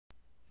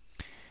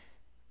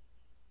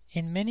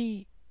In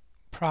many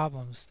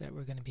problems that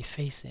we're going to be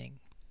facing,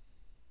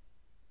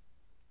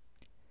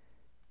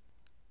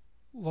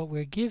 what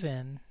we're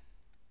given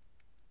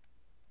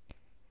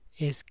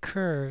is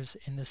curves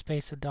in the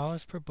space of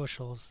dollars per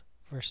bushels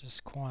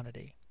versus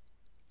quantity.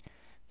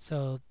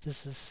 So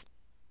this is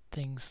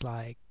things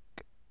like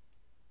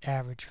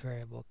average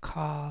variable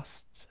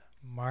cost,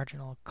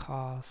 marginal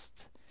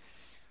cost,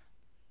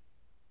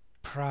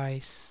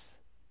 price.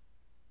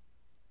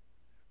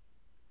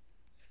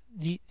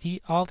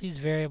 All these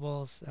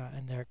variables,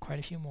 and there are quite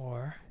a few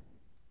more,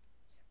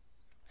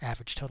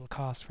 average total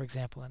cost, for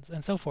example,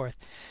 and so forth,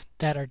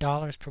 that are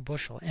dollars per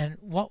bushel. And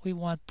what we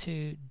want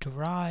to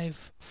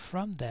derive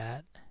from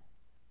that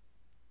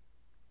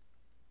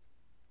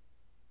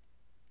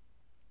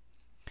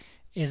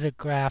is a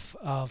graph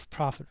of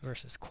profit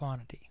versus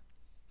quantity.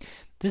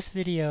 This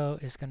video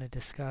is going to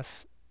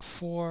discuss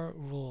 4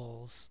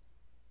 rules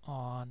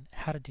on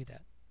how to do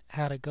that.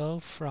 How to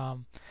go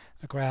from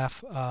a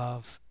graph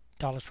of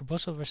dollars per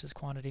bushel versus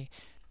quantity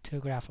to a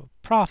graph of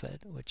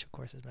profit, which of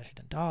course is measured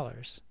in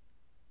dollars,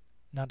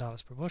 not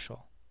dollars per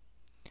bushel,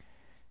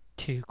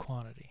 to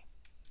quantity.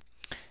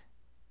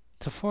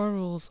 The 4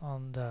 rules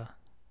on the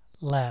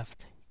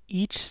left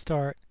each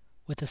start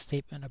with a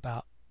statement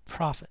about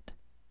profit.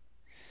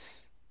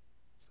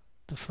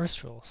 The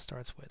first rule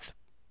starts with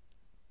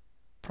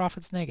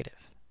profit's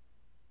negative.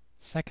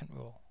 Second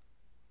rule,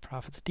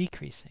 profit's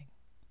decreasing.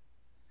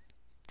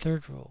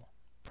 Third rule,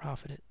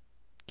 profit at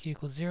Q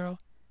equals 0.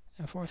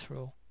 And fourth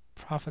rule,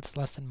 profit's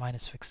less than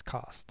minus fixed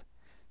cost.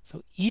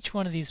 So each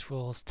one of these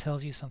rules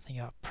tells you something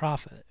about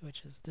profit,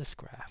 which is this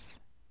graph.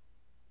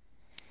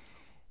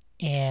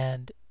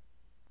 And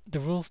the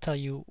rules tell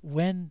you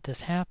when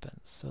this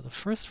happens. So the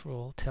first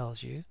rule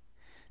tells you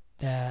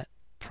that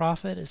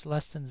profit is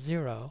less than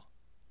 0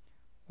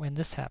 when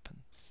this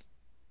happens,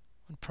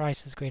 when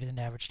price is greater than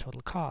average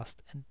total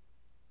cost.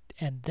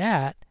 And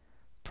that,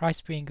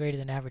 price being greater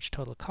than average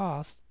total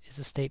cost, is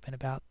a statement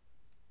about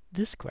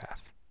this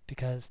graph,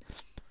 because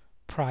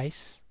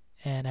price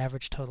and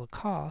average total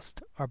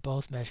cost are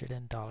both measured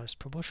in dollars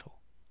per bushel.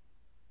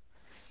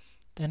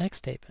 The next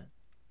statement,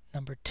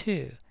 number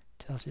 2,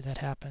 tells you that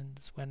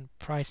happens when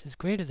price is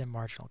greater than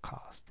marginal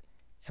cost.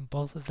 And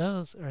both of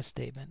those are a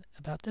statement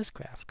about this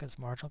graph, because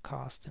marginal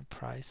cost and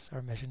price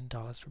are measured in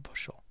dollars per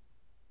bushel.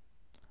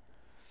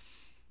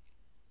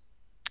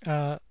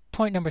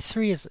 Point number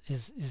 3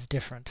 is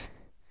different.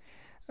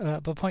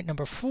 But point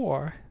number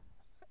 4,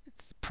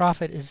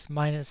 profit is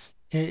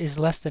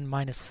less than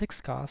minus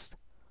fixed cost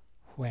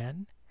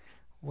when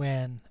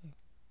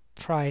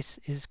price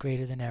is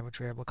greater than average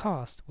variable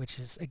cost, which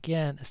is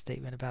again a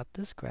statement about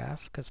this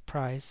graph, because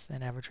price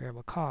and average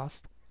variable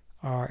cost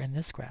are in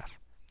this graph.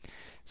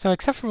 So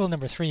except for rule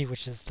number 3,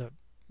 which is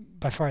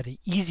by far the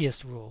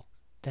easiest rule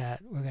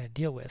that we're going to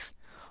deal with,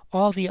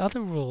 all the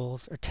other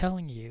rules are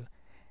telling you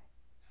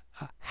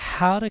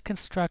how to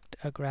construct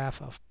a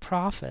graph of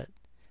profit,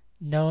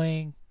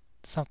 knowing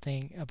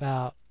something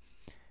about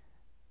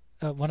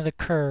one of the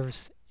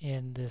curves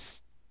in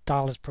this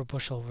dollars per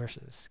bushel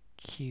versus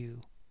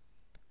Q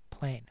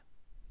plane.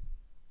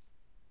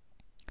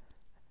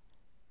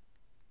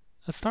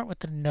 Let's start with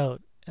the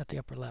note at the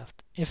upper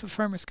left. If a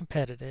firm is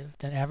competitive,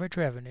 then average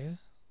revenue,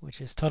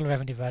 which is total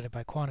revenue divided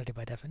by quantity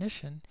by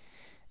definition,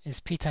 is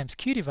P times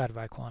Q divided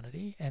by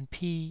quantity, and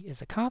P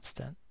is a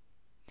constant.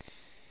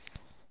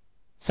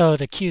 So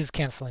the Q's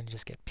cancel and you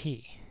just get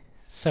P.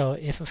 So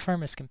if a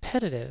firm is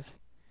competitive,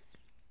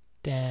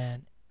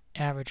 then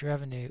average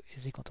revenue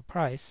is equal to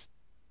price.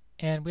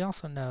 And we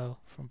also know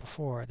from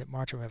before that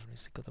marginal revenue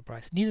is equal to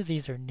price. Neither of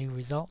these are new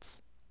results.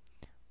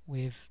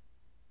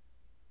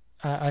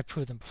 I've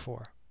proved them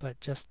before. But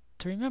just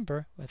to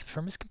remember, if a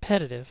firm is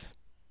competitive,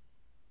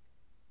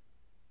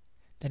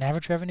 then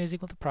average revenue is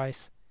equal to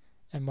price,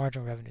 and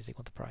marginal revenue is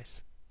equal to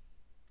price.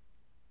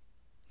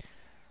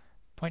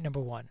 Point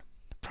number 1.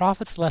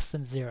 Profit's less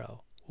than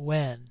 0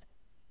 when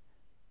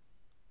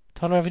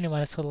total revenue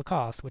minus total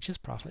cost, which is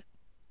profit,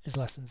 is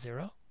less than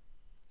 0.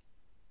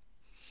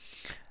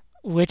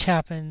 Which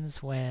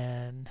happens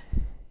when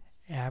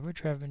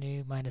average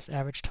revenue minus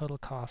average total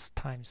cost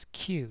times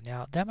Q.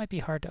 Now that might be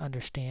hard to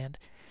understand,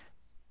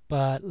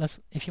 but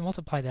if you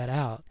multiply that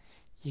out,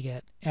 you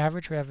get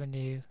average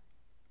revenue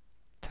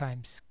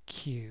times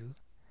Q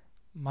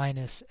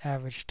minus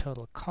average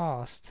total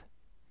cost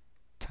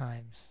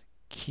times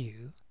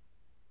Q.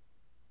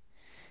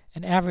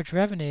 And average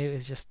revenue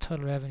is just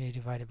total revenue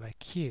divided by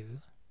Q.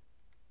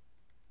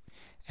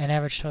 And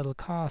average total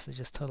cost is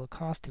just total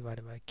cost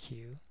divided by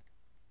Q.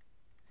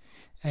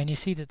 And you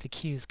see that the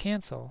Q's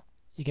cancel.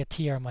 You get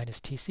TR minus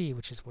TC,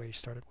 which is where you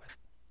started with.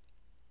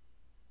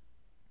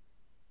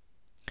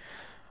 All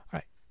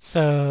right,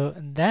 so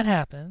that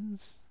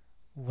happens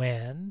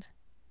when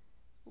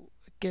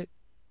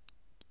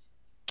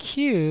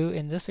Q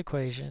in this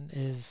equation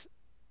is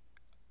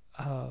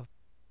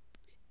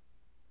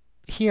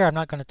here I'm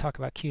not going to talk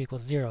about Q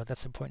equals 0.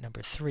 That's in point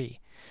number 3.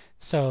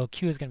 So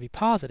Q is going to be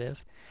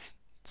positive.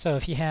 So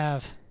if you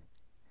have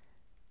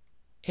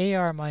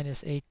AR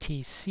minus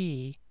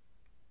ATC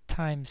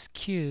times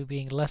Q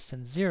being less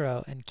than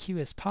 0 and Q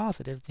is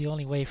positive, the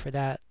only way for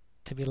that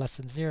to be less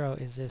than 0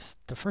 is if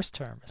the first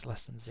term is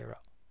less than 0.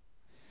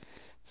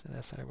 So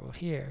that's what I wrote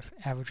here. If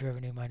average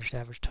revenue minus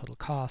average total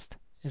cost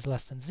is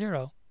less than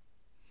 0,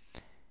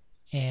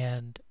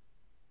 and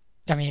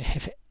I mean,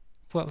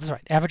 well, that's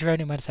right. Average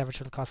revenue minus average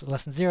total cost is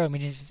less than 0,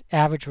 means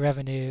average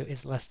revenue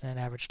is less than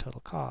average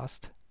total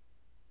cost.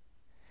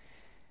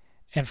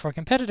 And for a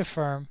competitive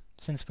firm,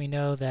 since we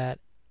know that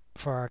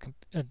for our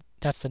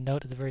that's the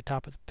note at the very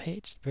top of the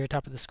page, the very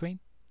top of the screen,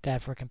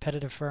 that for a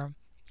competitive firm,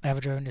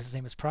 average revenue is the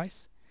same as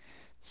price.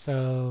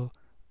 So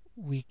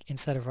we,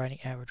 instead of writing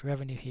average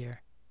revenue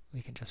here,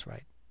 we can just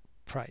write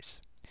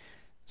price.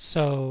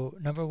 So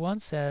number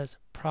 1 says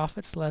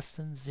profits less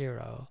than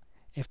 0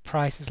 if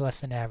price is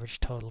less than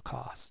average total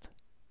cost.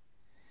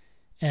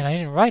 And I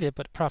didn't write it,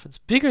 but profits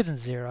bigger than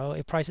 0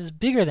 if price is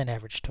bigger than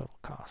average total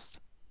cost.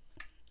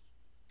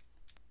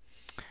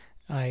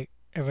 I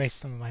erased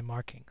some of my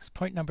markings.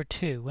 Point number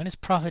 2, when is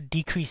profit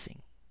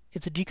decreasing?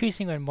 It's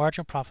decreasing when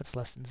marginal profit is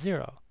less than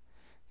 0.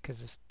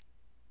 Because if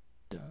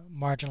the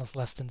marginal is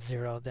less than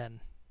 0,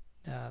 then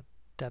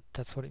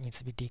that's what it means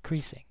to be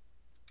decreasing.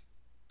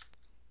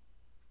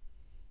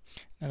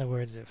 In other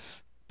words,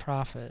 if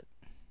profit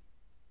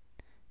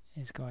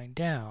is going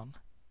down,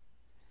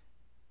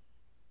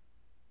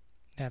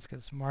 that's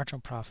because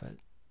marginal profit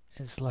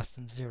is less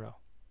than 0.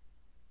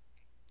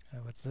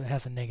 It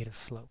has a negative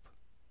slope.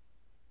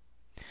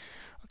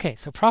 Okay,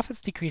 so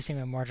profit's decreasing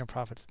when marginal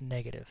profit's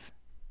negative.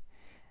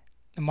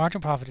 The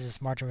marginal profit is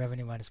just marginal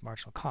revenue minus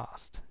marginal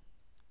cost.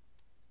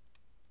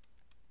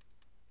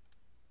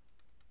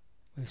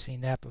 We've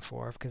seen that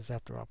before because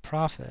after all,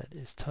 profit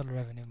is total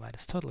revenue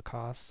minus total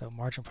cost, so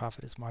marginal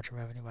profit is marginal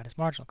revenue minus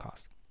marginal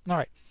cost. All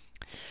right,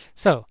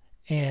 so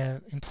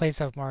in place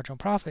of marginal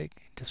profit,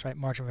 just write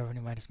marginal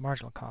revenue minus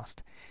marginal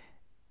cost.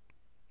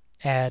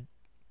 Add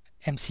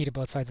MC to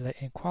both sides of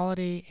that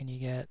inequality, and you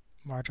get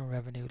marginal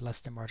revenue less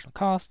than marginal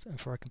cost. And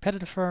for a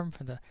competitive firm,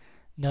 from the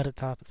note at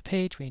the top of the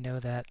page, we know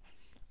that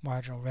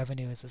marginal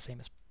revenue is the same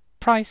as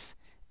price,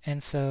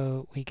 and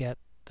so we get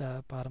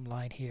the bottom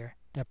line here,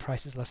 that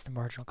price is less than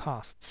marginal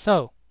cost.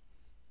 So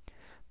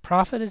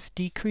profit is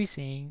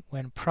decreasing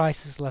when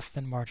price is less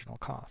than marginal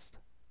cost.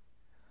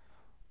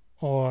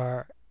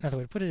 Or another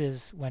way to put it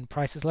is, when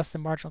price is less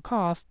than marginal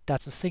cost,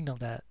 that's a signal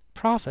that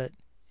profit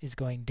is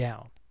going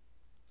down.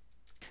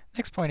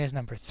 Next point is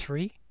number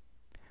 3.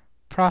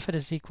 Profit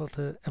is equal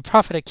to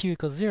profit at Q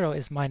equals 0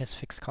 is minus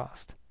fixed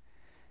cost.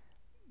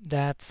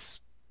 That's,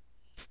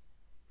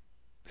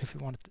 if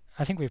we wanted to,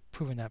 I think we've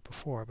proven that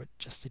before, but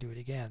just to do it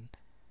again,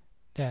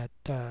 that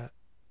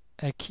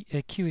at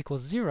Q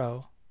equals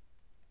 0,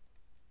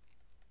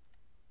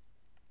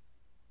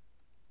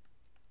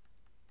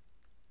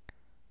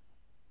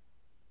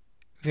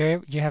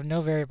 you have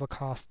no variable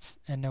costs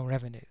and no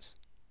revenues.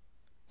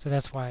 So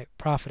that's why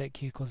profit at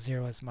Q equals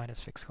 0 is minus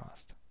fixed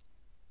cost.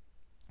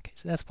 Okay,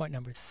 so that's point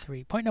number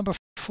 3. Point number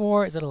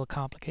 4 is a little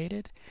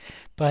complicated,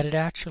 but it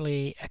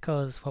actually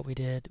echoes what we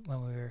did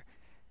when we were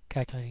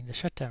calculating the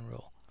shutdown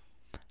rule.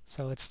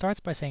 So it starts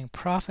by saying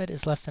profit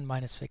is less than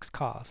minus fixed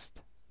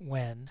cost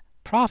when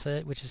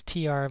profit, which is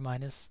TR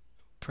minus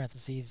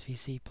parentheses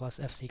VC plus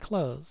FC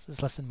close,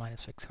 is less than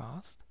minus fixed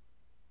cost.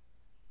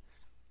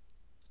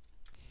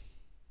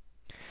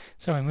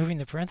 So removing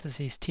the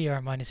parentheses, TR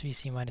minus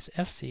VC minus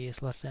FC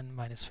is less than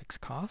minus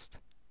fixed cost.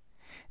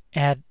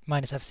 Add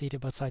minus FC to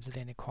both sides of the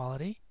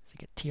inequality. So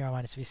you get TR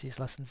minus VC is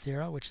less than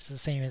 0, which is the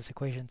same as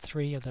equation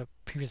 3 of the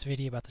previous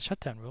video about the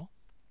shutdown rule.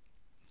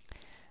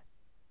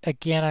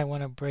 Again, I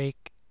want to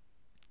break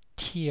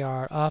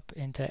TR up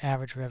into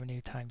average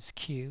revenue times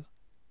Q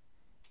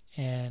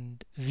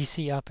and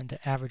VC up into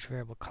average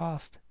variable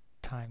cost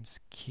times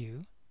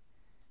Q.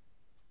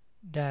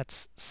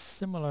 That's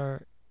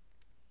similar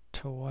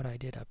to what I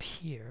did up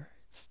here.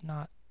 It's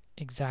not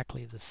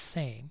exactly the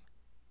same.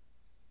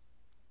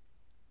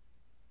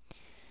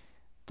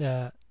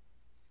 The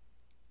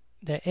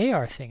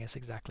AR thing is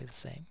exactly the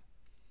same.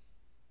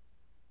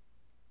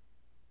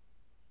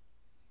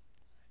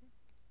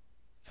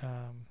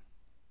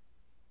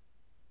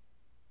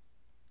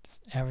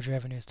 Average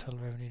revenue is total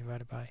revenue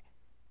divided by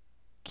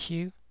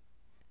Q.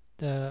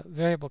 The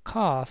variable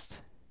cost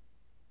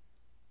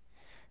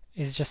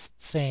is just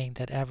saying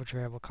that average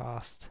variable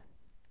cost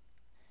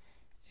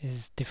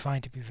is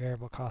defined to be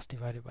variable cost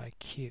divided by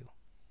Q.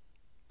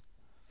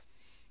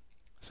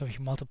 So if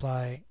you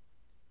multiply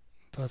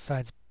both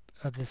sides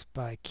of this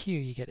by Q,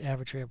 you get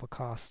average variable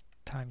cost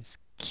times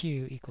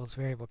Q equals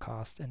variable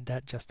cost, and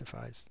that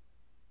justifies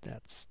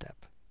that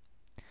step.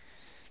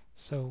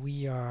 So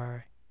we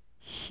are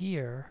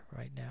here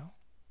right now.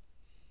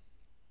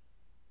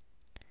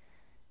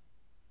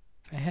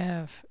 If I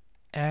have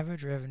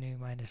average revenue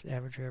minus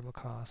average variable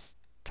cost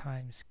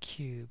times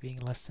Q being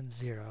less than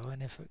 0,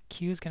 and if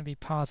Q is going to be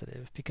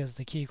positive because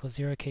the Q equals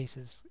 0 case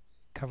is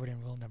covered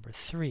in rule number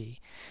 3,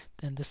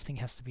 then this thing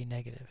has to be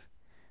negative,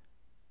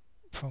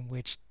 from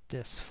which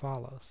this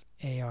follows.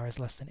 AR is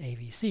less than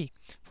AVC.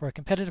 For a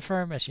competitive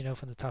firm, as you know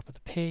from the top of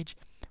the page,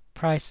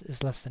 price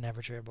is less than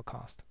average variable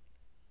cost.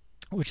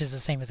 which is the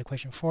same as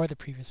equation 4 of the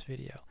previous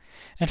video.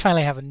 And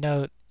finally, I have a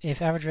note.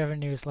 If average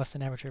revenue is less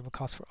than average variable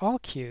cost for all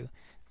Q,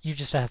 you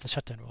just have the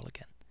shutdown rule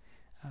again.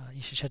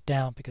 You should shut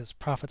down because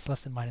profit's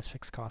less than minus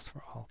fixed cost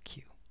for all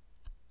Q.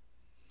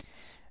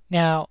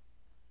 Now,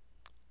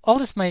 all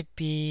this might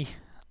be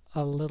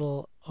a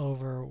little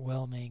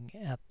overwhelming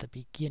at the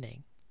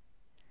beginning,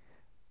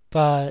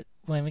 but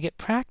when we get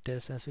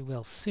practice, as we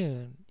will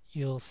soon,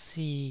 you'll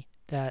see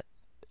that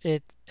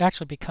it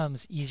actually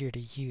becomes easier to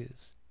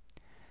use.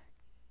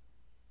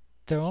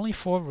 There are only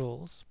 4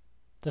 rules.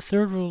 The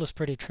third rule is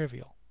pretty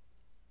trivial.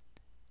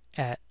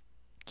 At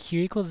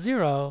Q equals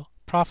 0,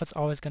 profit's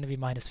always going to be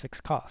minus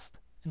fixed cost.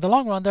 In the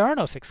long run, there are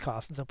no fixed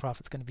costs, and so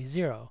profit's going to be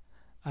 0.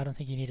 I don't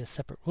think you need a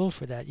separate rule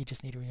for that. You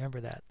just need to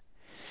remember that.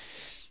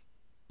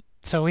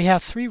 So we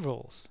have 3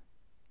 rules.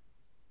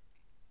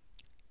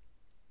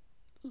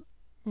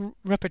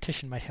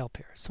 Repetition might help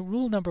here. So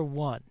rule number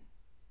 1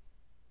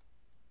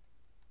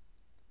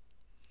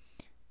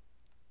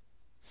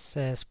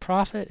 says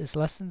profit is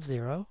less than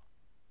 0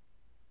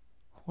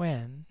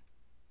 when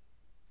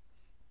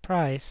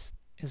price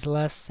is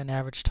less than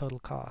average total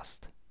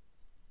cost.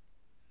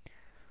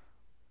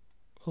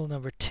 Rule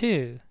number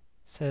 2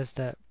 says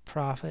that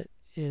profit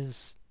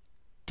is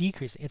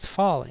decreasing, it's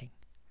falling,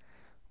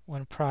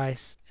 when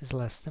price is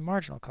less than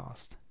marginal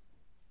cost.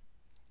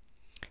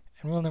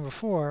 And rule number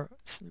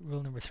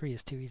 3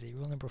 is too easy.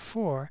 Rule number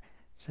 4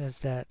 says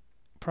that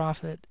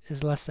profit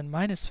is less than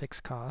minus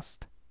fixed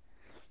cost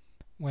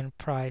when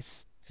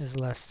price is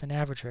less than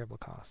average variable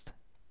cost.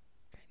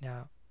 Okay,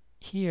 now,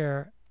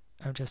 here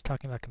I'm just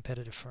talking about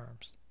competitive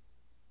firms.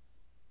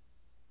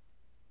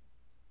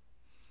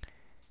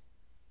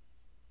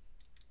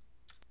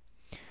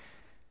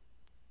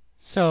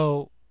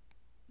 So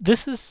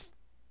this is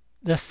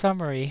the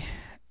summary.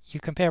 You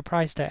compare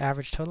price to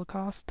average total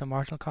cost, to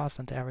marginal cost,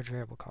 and to average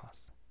variable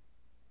cost.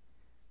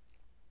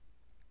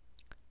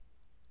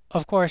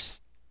 Of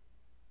course,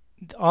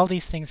 all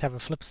these things have a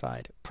flip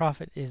side.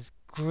 Profit is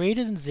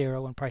greater than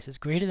 0 when price is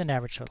greater than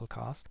average total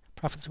cost.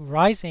 Profit's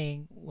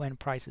rising when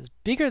price is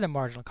bigger than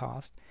marginal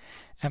cost.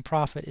 And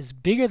profit is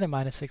bigger than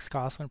minus fixed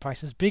cost when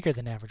price is bigger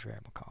than average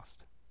variable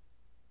cost.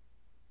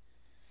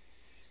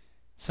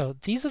 So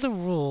these are the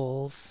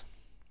rules,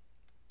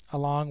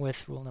 along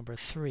with rule number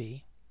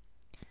 3,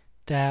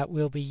 that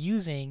we'll be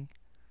using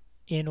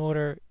in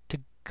order to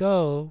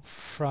go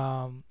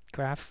from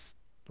graphs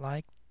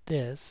like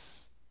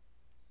this,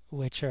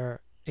 which are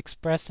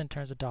expressed in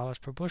terms of dollars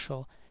per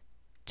bushel,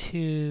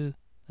 to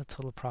the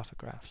total profit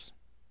graphs.